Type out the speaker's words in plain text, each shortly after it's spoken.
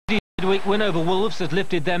Midweek win over Wolves has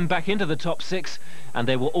lifted them back into the top six, and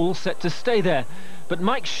they were all set to stay there. But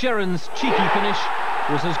Mike Sheron's cheeky finish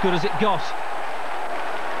was as good as it got.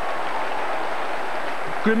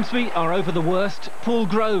 Grimsby are over the worst. Paul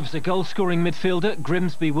Groves, a goal-scoring midfielder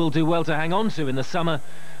Grimsby will do well to hang on to in the summer,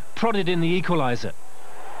 prodded in the equaliser.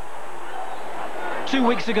 2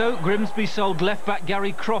 weeks ago, Grimsby sold left-back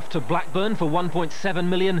Gary Croft to Blackburn for 1.7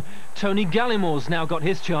 million. Tony Gallimore's now got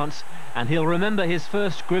his chance, and he'll remember his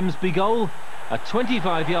first Grimsby goal, a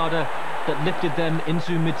 25-yarder that lifted them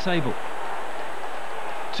into mid-table.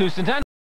 To St Andrews.